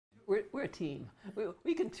we're a team.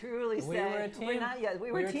 We can truly say we were a team. We're not yet.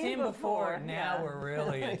 We were a team before. Now yeah. we're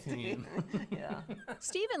really a team. Yeah.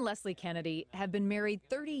 Steve and Leslie Kennedy have been married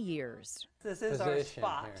 30 years. This is our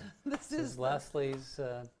spot. This is Leslie's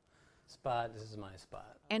spot. This is my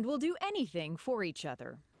spot. And will do anything for each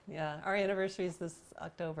other. Yeah, our anniversary is this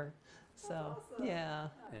October. So, awesome. Yeah.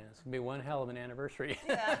 Yeah, it's going to be one hell of an anniversary.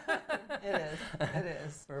 Yeah, it is. It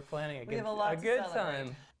is. We're planning a good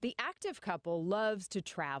time. The active couple loves to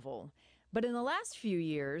travel, but in the last few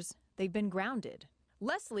years, they've been grounded.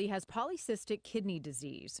 Leslie has polycystic kidney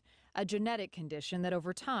disease, a genetic condition that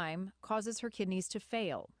over time causes her kidneys to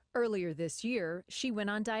fail. Earlier this year, she went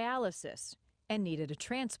on dialysis and needed a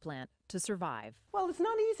transplant to survive. Well, it's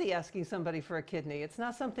not easy asking somebody for a kidney. It's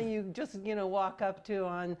not something you just, walk up to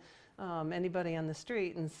on anybody on the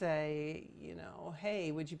street and say,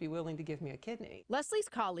 hey, would you be willing to give me a kidney? Leslie's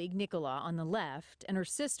colleague Nicola on the left and her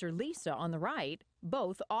sister Lisa on the right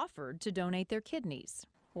both offered to donate their kidneys.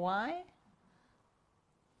 Why?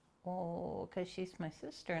 Oh, because she's my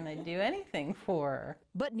sister and I'd do anything for her.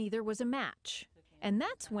 But neither was a match. And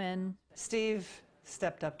that's when Steve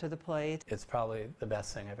stepped up to the plate. It's probably the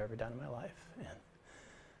best thing I've ever done in my life. And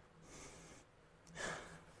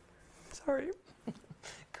sorry.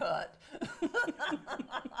 Cut.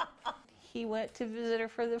 He went to visit her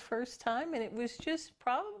for the first time, and it was just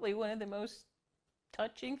probably one of the most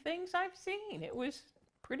touching things I've seen. It was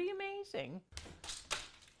pretty amazing.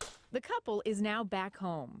 the couple is now back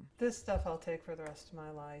home. This stuff I'll take for the rest of my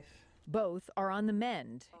life. Both are on the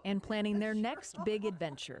mend and planning their next big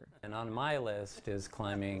adventure. And on my list is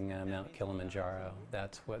climbing Mount Kilimanjaro.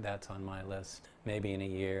 That's on my list. Maybe in a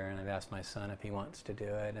year, and I've asked my son if he wants to do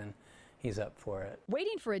it, and he's up for it.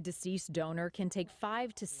 Waiting for a deceased donor can take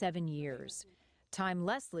 5 to 7 years. Time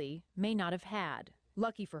Leslie may not have had.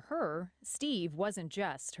 Lucky for her, Steve wasn't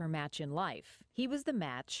just her match in life. He was the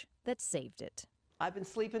match that saved it. I've been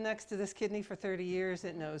sleeping next to this kidney for 30 years.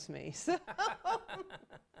 It knows me. So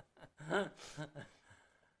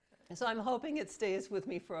I'm hoping it stays with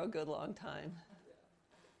me for a good long time.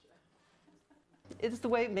 It's the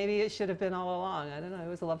way maybe it should have been all along. I don't know. It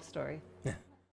was a love story.